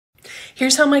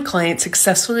Here's how my client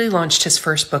successfully launched his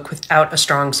first book without a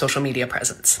strong social media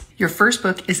presence. Your first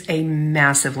book is a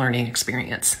massive learning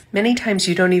experience. Many times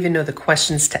you don't even know the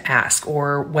questions to ask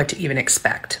or what to even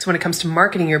expect. So when it comes to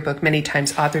marketing your book, many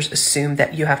times authors assume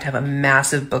that you have to have a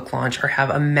massive book launch or have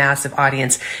a massive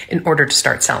audience in order to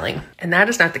start selling. And that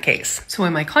is not the case. So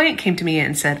when my client came to me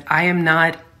and said, I am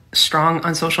not strong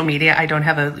on social media, I don't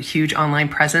have a huge online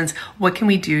presence, what can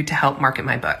we do to help market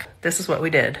my book? This is what we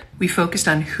did. We focused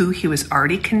on who he was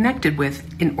already connected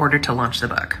with in order to launch the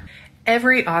book.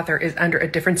 Every author is under a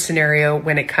different scenario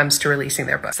when it comes to releasing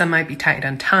their book. Some might be tight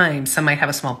on time, some might have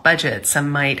a small budget,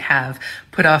 some might have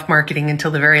put off marketing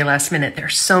until the very last minute. There are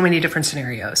so many different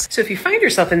scenarios. So if you find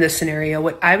yourself in this scenario,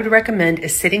 what I would recommend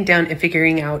is sitting down and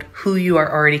figuring out who you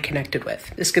are already connected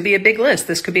with. This could be a big list.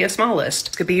 This could be a small list.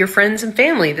 This could be your friends and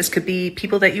family. This could be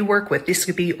people that you work with. This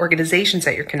could be organizations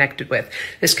that you're connected with.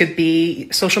 This could be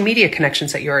social media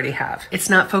connections that you already have. It's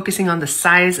not focusing on the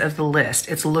size of the list.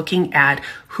 It's looking at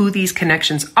who these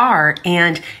connections are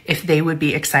and if they would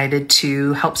be excited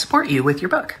to help support you with your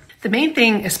book. The main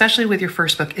thing, especially with your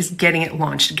first book, is getting it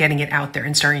launched, getting it out there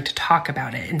and starting to talk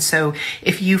about it. And so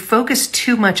if you focus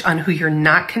too much on who you're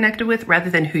not connected with rather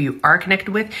than who you are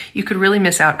connected with, you could really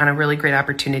miss out on a really great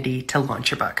opportunity to launch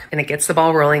your book. And it gets the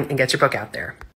ball rolling and gets your book out there.